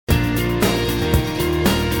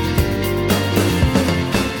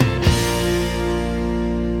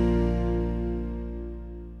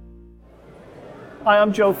Hi,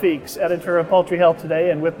 I'm Joe Feeks, editor of Poultry Health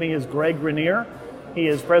Today, and with me is Greg Raniere. He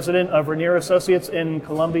is president of Raniere Associates in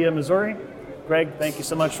Columbia, Missouri. Greg, thank you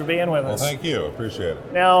so much for being with us. Well, thank you. Appreciate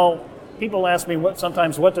it. Now, people ask me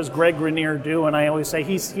sometimes, what does Greg Raniere do? And I always say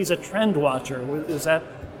he's a trend watcher. Is that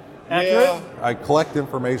accurate? Yeah. I collect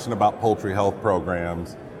information about poultry health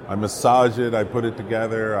programs. I massage it, I put it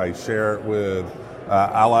together, I share it with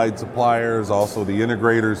allied suppliers, also the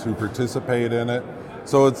integrators who participate in it.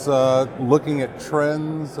 So it's looking at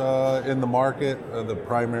trends in the market, the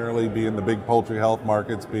primarily being the big poultry health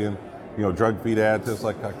markets, being drug feed additives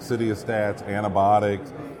like coccidiostats, antibiotics,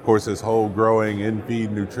 of course this whole growing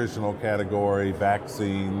in-feed nutritional category,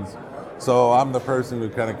 vaccines. So I'm the person who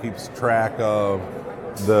kind of keeps track of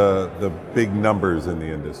the big numbers in the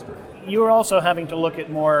industry. You're also having to look at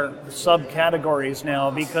more subcategories now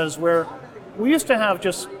because we used to have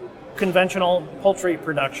just conventional poultry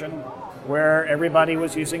production where everybody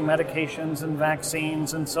was using medications and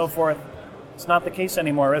vaccines and so forth. It's not the case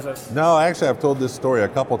anymore, is it? No, actually, I've told this story a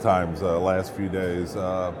couple times the last few days.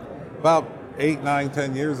 About 8, 9,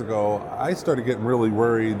 10 years ago, I started getting really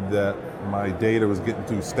worried that my data was getting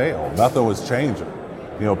too stale. Nothing was changing.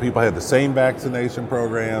 People had the same vaccination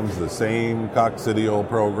programs, the same coccidial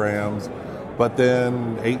programs, but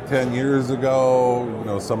then 8, 10 years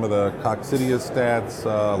ago, some of the coccidiostats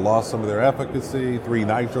lost some of their efficacy.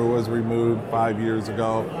 3-nitro was removed 5 years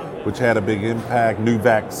ago, which had a big impact. New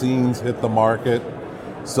vaccines hit the market.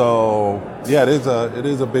 So, yeah, it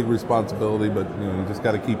is a big responsibility, but you just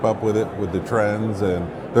got to keep up with it, with the trends, and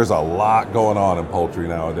there's a lot going on in poultry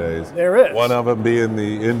nowadays. There is. One of them being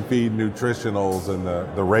the in-feed nutritionals and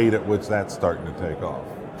the rate at which that's starting to take off.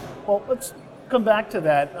 Well, let's come back to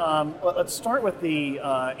that. Let's start with the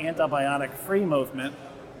antibiotic-free movement.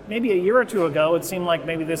 Maybe a year or two ago, it seemed like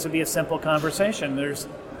maybe this would be a simple conversation. There's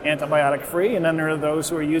antibiotic-free, and then there are those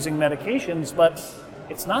who are using medications, but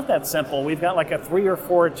it's not that simple. We've got like a 3 or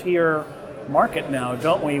 4 tier market now,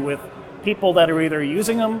 don't we, with people that are either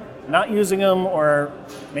using them, not using them, or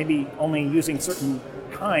maybe only using certain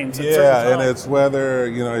kinds at certain times. And it's whether,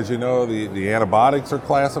 as you know, the antibiotics are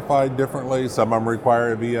classified differently. Some of them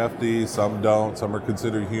require a VFD, some don't. Some are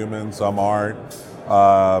considered human, some aren't.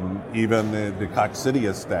 Even the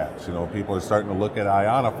coccidiostats, people are starting to look at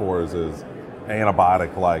ionophores as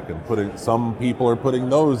antibiotic-like, and some people are putting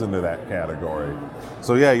those into that category.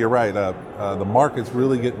 So yeah, you're right. The market's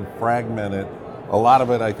really getting fragmented. A lot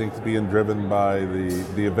of it, I think, is being driven by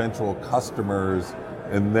the eventual customers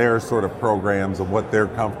and their sort of programs of what they're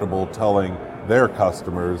comfortable telling their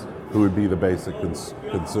customers, who would be the basic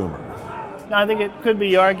consumer. Now, I think it could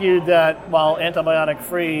be argued that while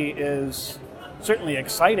antibiotic-free is certainly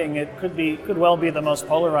exciting, it could well be the most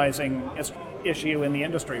polarizing issue in the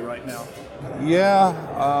industry right now. Yeah,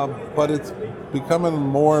 but it's becoming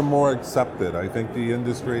more and more accepted. I think the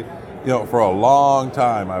industry, for a long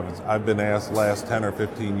time, I've been asked the last 10 or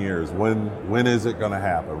 15 years, when is it going to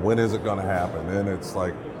happen? When is it going to happen? And it's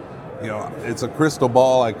like, it's a crystal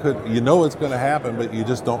ball. It's going to happen, but you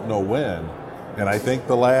just don't know when. And I think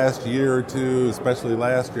the last year or two, especially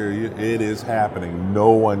last year, it is happening.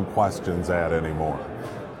 No one questions that anymore.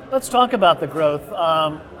 Let's talk about the growth.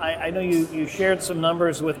 I know you shared some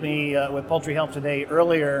numbers with me with Poultry Health Today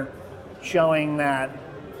earlier, showing that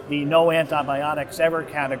the no antibiotics ever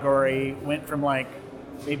category went from like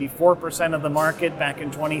maybe 4% of the market back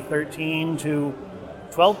in 2013 to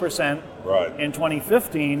 12% in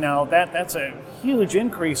 2015. Now that's a huge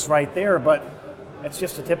increase right there, but it's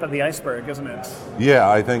just the tip of the iceberg, isn't it? Yeah,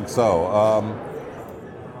 I think so.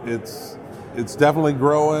 It's definitely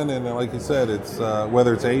growing, and like you said, it's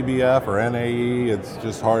whether it's ABF or NAE, it's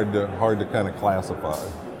just hard to kind of classify.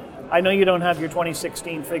 I know you don't have your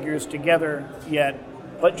 2016 figures together yet,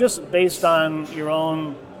 but just based on your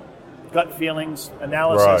own gut feelings,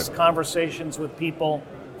 analysis, conversations with people,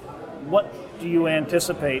 what do you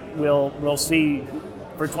anticipate we'll see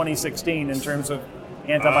for 2016 in terms of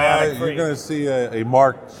antibiotic-free? You're going to see a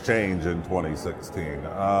marked change in 2016.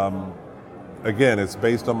 Again, it's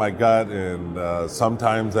based on my gut, and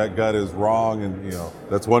sometimes that gut is wrong, and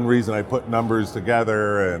that's one reason I put numbers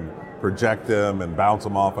together and project them and bounce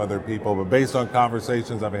them off other people. But based on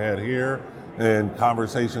conversations I've had here and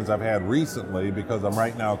conversations I've had recently, because I'm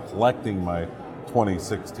right now collecting my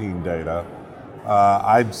 2016 data,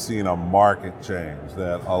 I've seen a market change,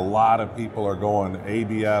 that a lot of people are going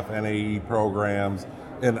ABF, NAE programs,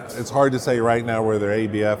 and it's hard to say right now whether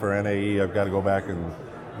ABF or NAE. I've got to go back and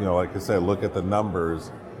like I said, look at the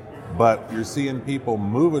numbers, but you're seeing people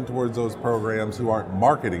moving towards those programs who aren't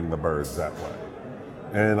marketing the birds that way.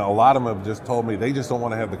 And a lot of them have just told me they just don't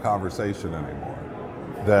want to have the conversation anymore.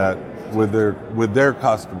 That with their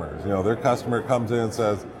customers. Their customer comes in and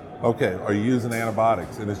says, okay, are you using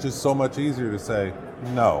antibiotics? And it's just so much easier to say,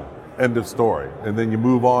 no, end of story. And then you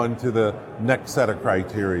move on to the next set of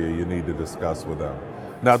criteria you need to discuss with them.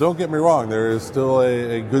 Now, don't get me wrong, there is still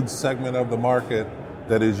a good segment of the market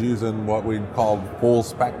that is using what we call full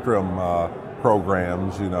spectrum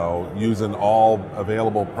programs, using all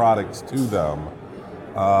available products to them.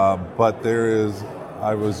 But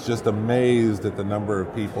I was just amazed at the number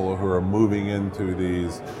of people who are moving into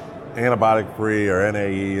these antibiotic-free or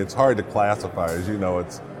NAE. It's hard to classify, as you know.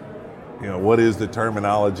 It's what is the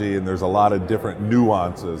terminology, and there's a lot of different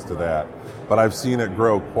nuances to that. But I've seen it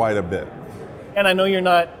grow quite a bit. And I know you're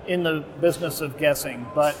not in the business of guessing,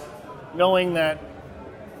 but knowing that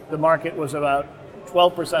the market was about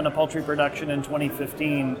 12% of poultry production in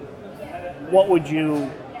 2015, what would you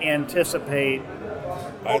anticipate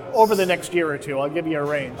over the next year or two? I'll give you a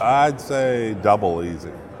range. I'd say double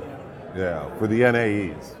easy. Yeah, for the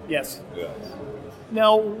NAEs. Yes.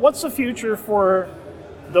 Now, what's the future for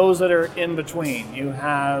those that are in between? You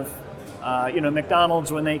have, McDonald's,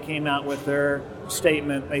 when they came out with their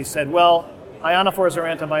statement, they said, well, ionophores are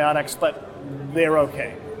antibiotics, but they're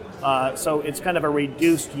okay. So it's kind of a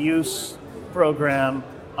reduced use program.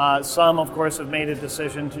 Some, of course, have made a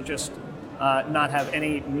decision to just not have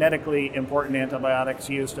any medically important antibiotics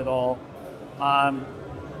used at all.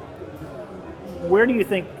 Where do you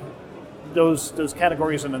think those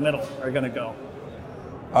categories in the middle are going to go?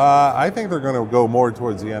 I think they're going to go more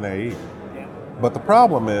towards the NAE. But the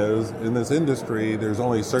problem is, in this industry, there's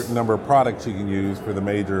only a certain number of products you can use for the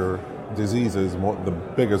major diseases, the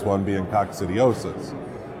biggest one being coccidiosis.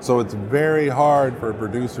 So it's very hard for a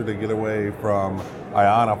producer to get away from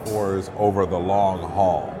ionophores over the long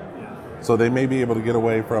haul. So they may be able to get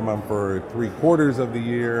away from them for 3/4 of the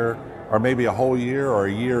year, or maybe a whole year or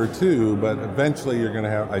a year or two, but eventually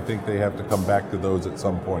I think they have to come back to those at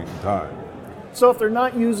some point in time. So if they're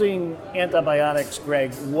not using antibiotics,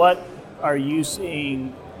 Greg, what are you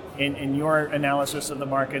seeing in your analysis of the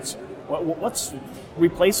markets? What's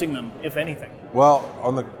replacing them, if anything? Well,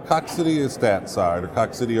 on the coccidiostat side, or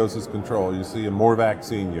coccidiosis control, you see more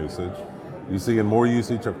vaccine usage. You see more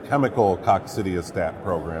usage of chemical coccidiostat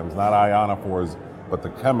programs, not ionophores, but the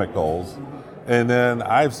chemicals. And then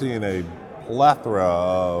I've seen a plethora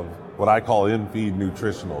of what I call in-feed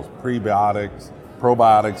nutritionals, prebiotics,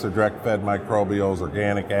 probiotics, or direct-fed microbials,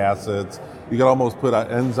 organic acids. You can almost put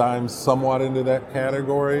enzymes somewhat into that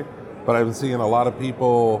category, but I've been seeing a lot of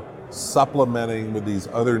people supplementing with these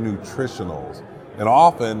other nutritionals, and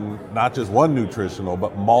often not just one nutritional,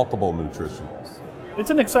 but multiple nutritionals. It's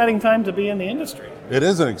an exciting time to be in the industry. It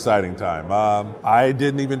is an exciting time. I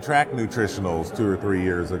didn't even track nutritionals 2 or 3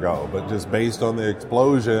 years ago, but just based on the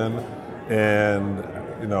explosion and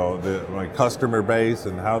my customer base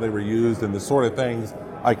and how they were used and the sort of things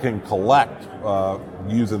I can collect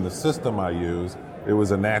using the system I use, it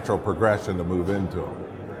was a natural progression to move into them.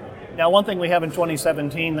 Now, one thing we have in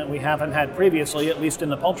 2017 that we haven't had previously, at least in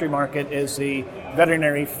the poultry market, is the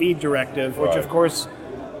Veterinary Feed Directive, which of course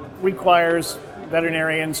requires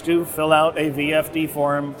veterinarians to fill out a VFD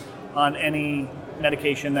form on any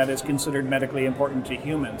medication that is considered medically important to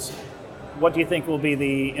humans. What do you think will be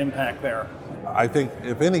the impact there? I think,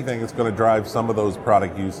 if anything, it's going to drive some of those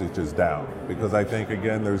product usages down, because I think,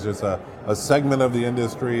 again, there's just a segment of the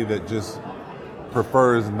industry that just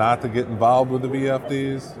prefers not to get involved with the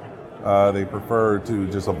VFDs. They prefer to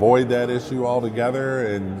just avoid that issue altogether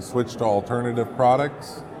and switch to alternative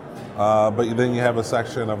products. But then you have a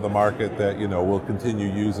section of the market that, will continue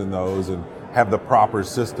using those and have the proper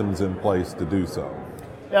systems in place to do so.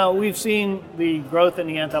 Now, we've seen the growth in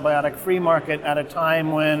the antibiotic-free market at a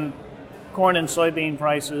time when corn and soybean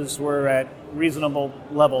prices were at reasonable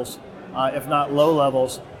levels, if not low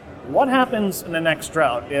levels. What happens in the next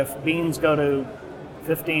drought if beans go to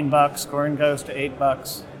 $15, corn goes to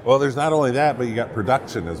 $8? Well, there's not only that, but you got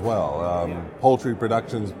production as well. Poultry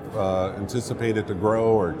production's anticipated to grow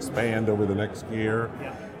or expand over the next year.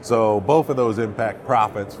 So both of those impact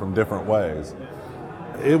profits from different ways.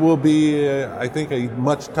 It will be, I think, a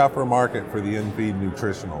much tougher market for the in-feed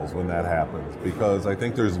nutritionals when that happens, because I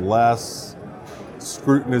think there's less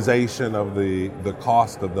scrutinization of the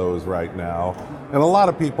cost of those right now. And a lot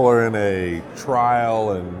of people are in a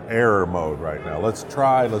trial and error mode right now. Let's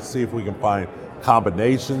see if we can find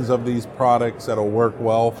combinations of these products that'll work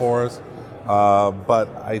well for us. But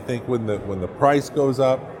I think when the price goes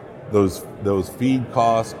up, those feed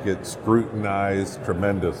costs get scrutinized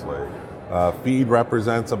tremendously. Feed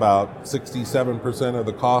represents about 67% of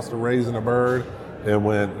the cost of raising a bird, and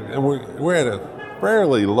we're at a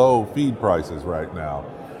fairly low feed prices right now.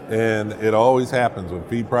 And it always happens when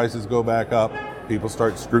feed prices go back up, people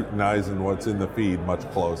start scrutinizing what's in the feed much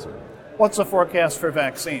closer. What's the forecast for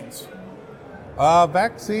vaccines?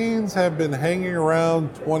 Vaccines have been hanging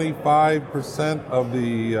around 25% of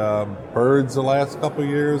the birds the last couple of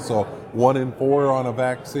years, so 1 in 4 on a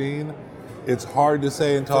vaccine. It's hard to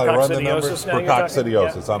say until I run the numbers. For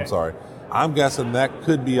coccidiosis, yeah, I'm sorry. I'm guessing that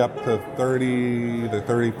could be up to 30 to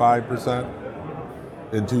 35%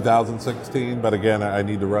 in 2016, but again, I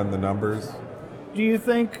need to run the numbers. Do you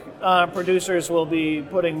think producers will be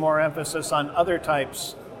putting more emphasis on other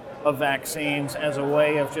types of vaccines as a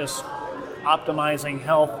way of just optimizing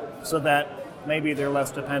health so that maybe they're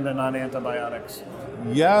less dependent on antibiotics?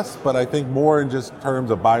 Yes, but I think more in just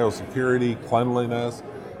terms of biosecurity, cleanliness.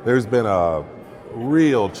 There's been a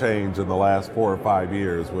real change in the last 4 or 5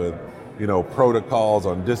 years with, protocols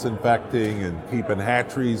on disinfecting and keeping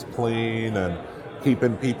hatcheries clean and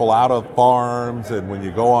keeping people out of farms. And when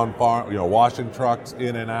you go on farm, washing trucks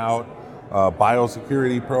in and out,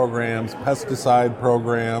 biosecurity programs, pesticide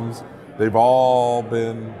programs, they've all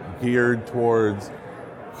been geared towards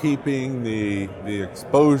keeping the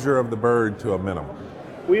exposure of the bird to a minimum.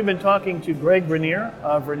 We've been talking to Greg Vernier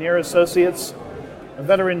of Vernier Associates, a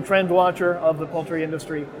veteran trend watcher of the poultry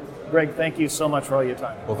industry. Greg, thank you so much for all your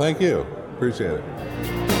time. Well, thank you. Appreciate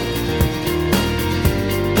it.